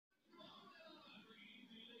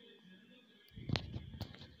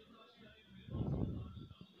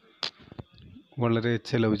വളരെ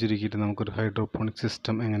ചിലവ് ചുരുക്കിയിട്ട് നമുക്കൊരു ഹൈഡ്രോപോണിക്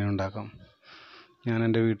സിസ്റ്റം എങ്ങനെ ഉണ്ടാക്കാം. ഞാൻ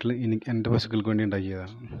എൻ്റെ വീട്ടിൽ എൻ്റെ പശുക്കൾക്ക് വേണ്ടി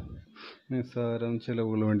ഉണ്ടാക്കിയതാണ്. നിസ്സാരം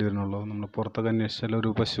ചിലവുകൾ വേണ്ടി വരുന്നുള്ളൂ. നമ്മൾ പുറത്തൊക്കെ അന്വേഷിച്ചാൽ ഒരു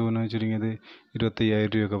പശുവിന് ചുരുങ്ങിയത്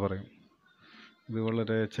 25,000 രൂപയൊക്കെ പറയും. ഇത്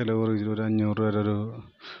വളരെ ചിലവ് ഒരു 500 വരെ ഒരു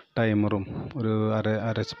ടൈമറും ഒരു അര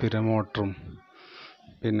HP മോട്ടറും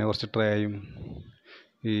പിന്നെ കുറച്ച് ട്രേയും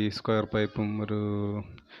ഈ സ്ക്വയർ പൈപ്പും ഒരു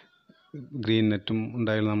ഗ്രീൻ നെറ്റും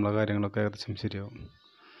ഉണ്ടായാലും നമ്മളെ കാര്യങ്ങളൊക്കെ ഏകദേശം ശരിയാവും.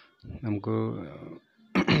 നമുക്ക്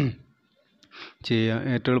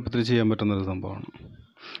ഏറ്റവും എളുപ്പത്തിൽ ചെയ്യാൻ പറ്റുന്നൊരു സംഭവമാണ്.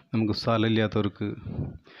 നമുക്ക് സ്ഥലമില്ലാത്തവർക്ക്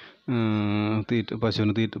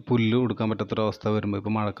പശുവിന് പുല്ല് കൊടുക്കാൻ പറ്റാത്തൊരവസ്ഥ വരുമ്പോൾ,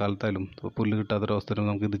 ഇപ്പോൾ മഴക്കാലത്തായാലും പുല്ല് കിട്ടാത്തൊരവസ്ഥ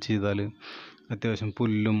വരുമ്പോൾ നമുക്കിത് ചെയ്താൽ അത്യാവശ്യം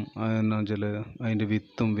പുല്ലും എന്ന് വെച്ചാൽ അതിൻ്റെ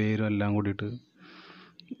വിത്തും വേരും എല്ലാം കൂടിയിട്ട്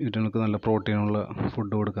ഇതിനൊക്കെ നല്ല പ്രോട്ടീനുള്ള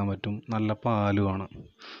ഫുഡ് കൊടുക്കാൻ പറ്റും. നല്ല പാലുമാണ്.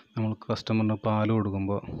 നമ്മൾ കസ്റ്റമറിന് പാല്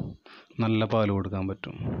കൊടുക്കുമ്പോൾ നല്ല പാല് കൊടുക്കാൻ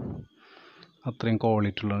പറ്റും. അത്രയും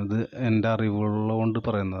ക്വാളിറ്റി ഉള്ളത്. ഇത് എൻ്റെ അറിവുള്ളത് കൊണ്ട്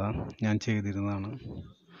പറയുന്നതാണ്, ഞാൻ ചെയ്തിരുന്നതാണ്.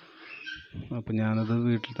 അപ്പോൾ ഞാനത്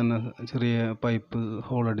വീട്ടിൽ തന്നെ ചെറിയ പൈപ്പ്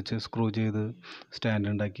ഹോളടിച്ച് സ്ക്രൂ ചെയ്ത്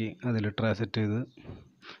സ്റ്റാൻഡ് ഉണ്ടാക്കി അതിൽ ട്രേ സെറ്റ് ചെയ്ത്,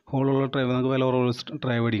 ഹോളുള്ള ട്രേ നമുക്ക് വില കുറവ്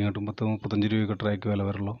ട്രേ മേടിക്കാൻ കിട്ടും. 30-35 രൂപയൊക്കെ ട്രേക്ക് വില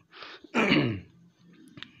വരുള്ളൂ.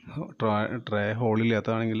 ട്രേ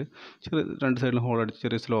ഹോളില്ലാത്തതാണെങ്കിൽ രണ്ട് സൈഡിലും ഹോളടിച്ച്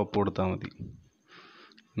ചെറിയ സ്ലോപ്പ് കൊടുത്താൽ മതി.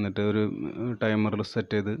 എന്നിട്ട് ഒരു ടൈമറിൽ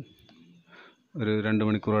സെറ്റ് ചെയ്ത് ഒരു 2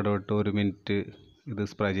 മണിക്കൂർ ഇടവിട്ട് 1 മിനിറ്റ് ഇത്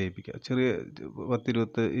സ്പ്രേ ചെയ്യിപ്പിക്കുക. ചെറിയ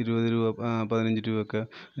 20 രൂപ 15 രൂപയൊക്കെ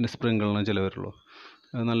അതിൻ്റെ സ്പ്രിങ്ക്ലറിന് ചിലവ് വരുള്ളൂ.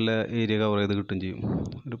 അത് നല്ല ഏരിയ കവർ ചെയ്ത് കിട്ടും ചെയ്യും.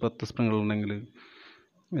 ഒരു 10 സ്പ്രിങ്ക്ലർ ഉണ്ടെങ്കിൽ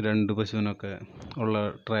 2 പശുവിനൊക്കെ ഉള്ള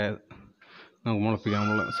ട്രേ നമുക്ക്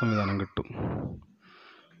മുളപ്പിക്കാനുള്ള സംവിധാനം കിട്ടും.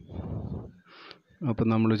 അപ്പം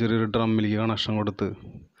നമ്മൾ ചെറിയൊരു ഡ്രമ്മിലേക്ക് കണക്ഷൻ കൊടുത്ത്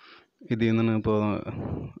ഇതിൽ നിന്നാണ് ഇപ്പോൾ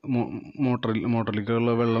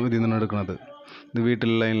മോട്ടറിലേക്കുള്ള വെള്ളം ഇതിൽ നിന്നാണ് എടുക്കുന്നത്. ഇത്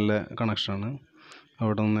വീട്ടിലെ ലൈനിലെ കണക്ഷനാണ്.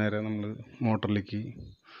 അവിടെ നിന്ന് നേരെ നമ്മൾ മോട്ടറിലേക്ക്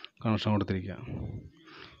കണക്ഷൻ കൊടുത്തിരിക്കുക.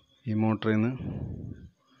 ഈ മോട്ടറിൽ നിന്ന്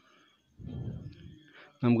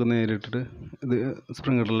നമുക്ക് നേരിട്ടിട്ട് ഇത്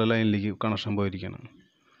സ്പ്രിങ്ക്ലറിലെ ലൈനിലേക്ക് കണക്ഷൻ പോയിരിക്കുകയാണ്.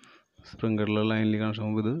 സ്പ്രിങ്ക്ലറിലെ ലൈനിലേക്ക് കണക്ഷൻ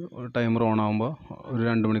പോകുമ്പോൾ ഇത് ടൈമർ ഓൺ ആകുമ്പോൾ ഒരു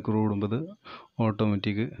 2 മണിക്കൂർ കൂടുമ്പോൾ ഇത്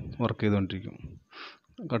ഓട്ടോമാറ്റിക് വർക്ക് ചെയ്തുകൊണ്ടിരിക്കും.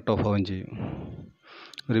 കട്ട് ഓഫ് ആവുകയും ചെയ്യും.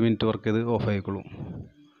 1 മിനിറ്റ് വർക്ക് ചെയ്ത് ഓഫ് ആയിക്കോളും.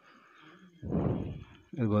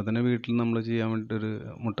 ഇതുപോലെ തന്നെ വീട്ടിൽ നമ്മൾ ചെയ്യാൻ വേണ്ടിയിട്ടൊരു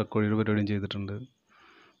മുട്ടക്കോഴിയുടെ പരിപാടിയും ചെയ്തിട്ടുണ്ട്.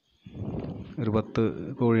 ഒരു 10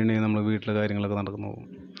 കോഴിയുണ്ടെങ്കിൽ നമ്മൾ വീട്ടിലെ കാര്യങ്ങളൊക്കെ നടക്കുന്നു പോകും.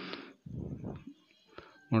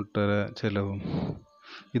 മുട്ടയുടെ ചിലവും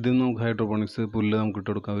ഇതിൽ നമുക്ക് ഹൈഡ്രോപോണിക്സ് പുല്ല് നമുക്ക് ഇട്ട്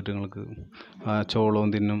കൊടുക്കാൻ പറ്റും. നിങ്ങൾക്ക് ആ ചോളവും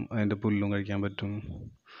തിന്നും, അതിൻ്റെ പുല്ലും കഴിക്കാൻ പറ്റും.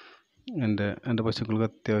 എൻ്റെ പശുക്കൾക്ക്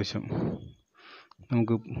അത്യാവശ്യം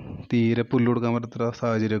നമുക്ക് തീരെ പുല്ല് കൊടുക്കാൻ പറ്റാത്ത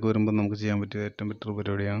സാഹചര്യമൊക്കെ വരുമ്പോൾ നമുക്ക് ചെയ്യാൻ പറ്റിയ ഏറ്റവും ബെറ്റർ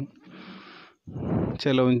പരിപാടിയാണ്.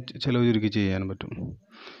 ചിലവ് ചുരുക്കി ചെയ്യാനും പറ്റും.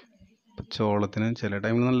 ചോളത്തിന് ചില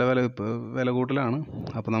ടൈമിൽ നല്ല വില കൂടുതലാണ്.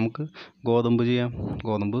 അപ്പോൾ നമുക്ക് ഗോതമ്പ് ചെയ്യാം.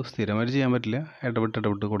 ഗോതമ്പ് സ്ഥിരമായിട്ട് ചെയ്യാൻ പറ്റില്ല,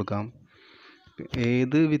 ഇടവിട്ട് കൊടുക്കാം.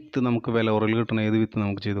 ഏത് വിത്ത് നമുക്ക് വില കുറവിൽ കിട്ടണം, ഏത് വിത്ത്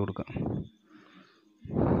നമുക്ക് ചെയ്ത് കൊടുക്കാം.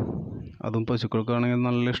 അതും പശുക്കൾക്കാണെങ്കിൽ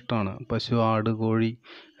നല്ല ഇഷ്ടമാണ്. പശു, ആട്, കോഴി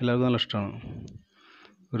എല്ലാവർക്കും നല്ല ഇഷ്ടമാണ്.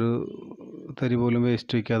 ഒരു തരി പോലും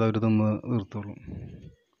വേസ്റ്റ് വയ്ക്കാതെ അവർ തിന്ന് തീർത്തോളും.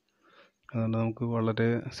 അതുകൊണ്ട് നമുക്ക് വളരെ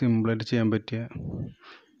സിമ്പിളായിട്ട് ചെയ്യാൻ പറ്റിയ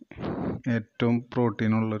ഏറ്റവും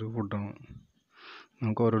പ്രോട്ടീനുള്ളൊരു ഫുഡാണ്.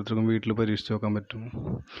 നമുക്ക് ഓരോരുത്തർക്കും വീട്ടിൽ പരീക്ഷിച്ച് നോക്കാൻ പറ്റും.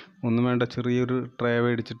 ഒന്നും വേണ്ട, ചെറിയൊരു ട്രേ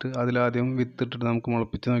മേടിച്ചിട്ട് അതിലാദ്യം വിത്തിട്ടിട്ട് നമുക്ക്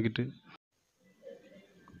മുളപ്പിച്ച് നോക്കിയിട്ട്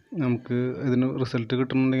നമുക്ക് ഇതിന് റിസൾട്ട്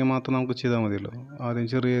കിട്ടുന്നുണ്ടെങ്കിൽ മാത്രം നമുക്ക് ചെയ്താൽ മതിയല്ലോ. ആദ്യം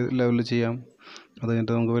ചെറിയ ലെവലിൽ ചെയ്യാം, അത്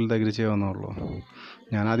കഴിഞ്ഞിട്ട് നമുക്ക് വലുതാക്കിയിട്ട് ചെയ്യാവുന്നതുള്ളൂ.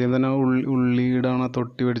 ഞാൻ ആദ്യം തന്നെ ഉള്ളിയിടാണ്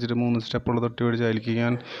തൊട്ടി മേടിച്ചിട്ട് 3 സ്റ്റെപ്പുള്ള തൊട്ടി മേടിച്ച് അതിലേക്ക്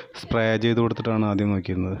ഞാൻ സ്പ്രേ ചെയ്ത് കൊടുത്തിട്ടാണ് ആദ്യം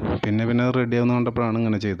നോക്കിയിരുന്നത്. പിന്നെ അത് റെഡി ആവുന്ന കണ്ടപ്പോഴാണ്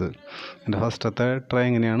ഇങ്ങനെ ചെയ്തത്. എൻ്റെ ഫസ്റ്റത്തെ ട്രേ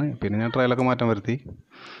ഇങ്ങനെയാണ്. പിന്നെ ഞാൻ ട്രയലൊക്കെ മാറ്റം വരുത്തി.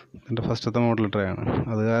 എൻ്റെ ഫസ്റ്റത്തെ മോഡൽ ട്രേ ആണ്.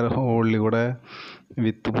 അത് ഹോളിൽ കൂടെ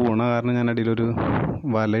വിത്ത് പോണ കാരണം ഞാൻ അടിയിലൊരു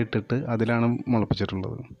വല ഇട്ടിട്ട് അതിലാണ്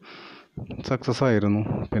മുളപ്പിച്ചിട്ടുള്ളത്. സക്സസ് ആയിരുന്നു.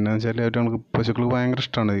 പിന്നെ വെച്ചാൽ അവർക്ക് പശുക്കൾക്ക് ഭയങ്കര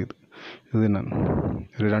ഇഷ്ടമാണ് ഇത് തിന്നാൻ.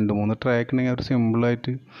 ഒരു 2-3 ട്രേ ഒക്കെ ഉണ്ടെങ്കിൽ അവർ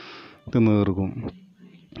സിമ്പിളായിട്ട് തിന്ന് തീർക്കും.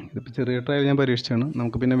 ഇതിപ്പോൾ ചെറിയ ട്രേ ഞാൻ പരീക്ഷിച്ചാണ്.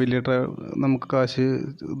 നമുക്ക് പിന്നെ വലിയ ട്രേ, നമുക്ക് കാശ്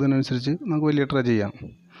ഇതിനനുസരിച്ച് നമുക്ക് വലിയ ട്രേ ചെയ്യാം.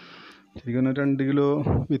 ശരിക്കും 2 കിലോ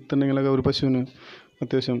വിത്തുണ്ടെങ്കിലൊക്കെ ഒരു പശുവിന്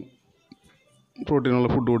അത്യാവശ്യം പ്രോട്ടീനുള്ള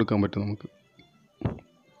ഫുഡ് കൊടുക്കാൻ പറ്റും നമുക്ക്.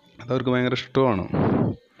 അതവർക്ക് ഭയങ്കര ഇഷ്ടമാണ്.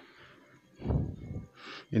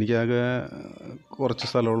 എനിക്കാകെ കുറച്ച്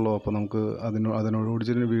സ്ഥലമുള്ളൂ. അപ്പോൾ നമുക്ക്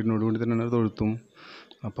അതിനോടുകൂടി വീടിനോട് കൂടി തന്നെ തൊഴുത്തും.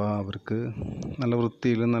 അപ്പോൾ അവർക്ക് നല്ല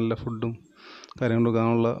വൃത്തിയിൽ നല്ല ഫുഡും കാര്യങ്ങൾ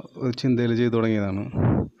കൊടുക്കാനുള്ള ഒരു ചിന്തയിൽ ചെയ്തു തുടങ്ങിയതാണ്.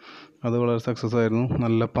 അത് വളരെ സക്സസ് ആയിരുന്നു.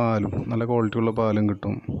 നല്ല പാലും നല്ല ക്വാളിറ്റിയുള്ള പാലും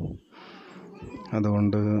കിട്ടും.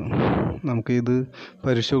 അതുകൊണ്ട് നമുക്കിത്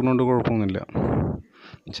പരീക്ഷിച്ചുകൊണ്ട് കുഴപ്പമൊന്നുമില്ല.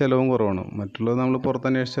 ചിലവും കുറവാണ്. മറ്റുള്ളത് നമ്മൾ പുറത്ത്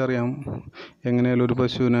അന്വേഷിച്ചറിയാം. എങ്ങനെയായാലും ഒരു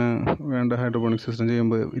പശുവിനെ വേണ്ട ഹൈഡ്രോപോണിക് സിസ്റ്റം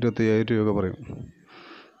ചെയ്യുമ്പോൾ 25,000 രൂപയൊക്കെ പറയും.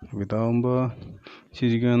 അപ്പോൾ ഇതാകുമ്പോൾ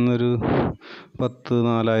ശരിക്കും എന്നൊരു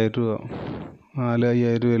 4,000 രൂപ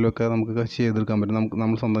 4,000-5,000 രൂപയിലൊക്കെ നമുക്ക് ചെയ്തെടുക്കാൻ പറ്റും.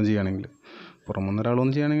 നമ്മൾ സ്വന്തം ചെയ്യുകയാണെങ്കിൽ. പുറമെ ഒരാൾ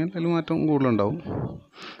വന്ന് ചെയ്യുകയാണെങ്കിൽ അതിൽ മാറ്റം കൂടുതലുണ്ടാവും.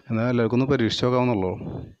 എന്നാൽ എല്ലാവർക്കും ഒന്ന് പരീക്ഷിച്ച് നോക്കാവുന്നുള്ളൂ.